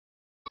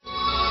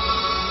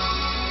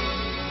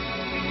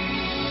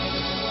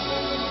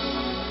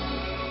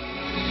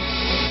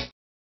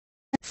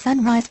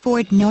Sunrise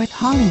Ford North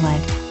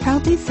Hollywood,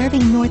 proudly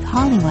serving North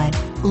Hollywood,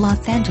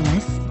 Los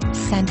Angeles,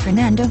 San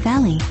Fernando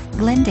Valley,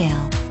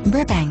 Glendale,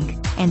 Burbank,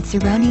 and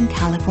surrounding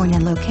California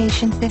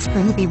locations. This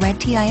ruby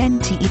red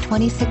TINTE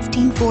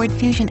 2016 Ford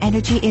Fusion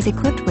Energi is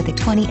equipped with a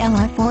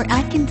 20Li4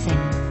 Atkinson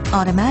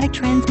automatic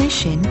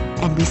transmission,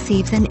 and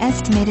receives an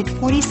estimated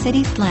 40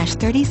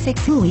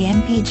 city/36 UI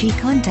mpg.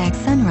 Contact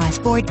Sunrise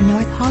Ford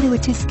North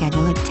Hollywood to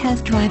schedule a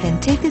test drive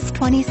and take this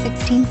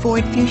 2016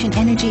 Ford Fusion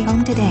Energi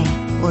home today,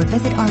 or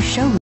visit our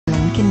showroom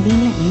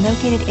conveniently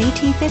located at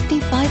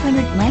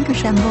 5500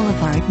 Lankershim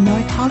Blvd,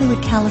 North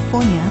Hollywood,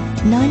 California,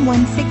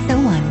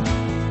 91601.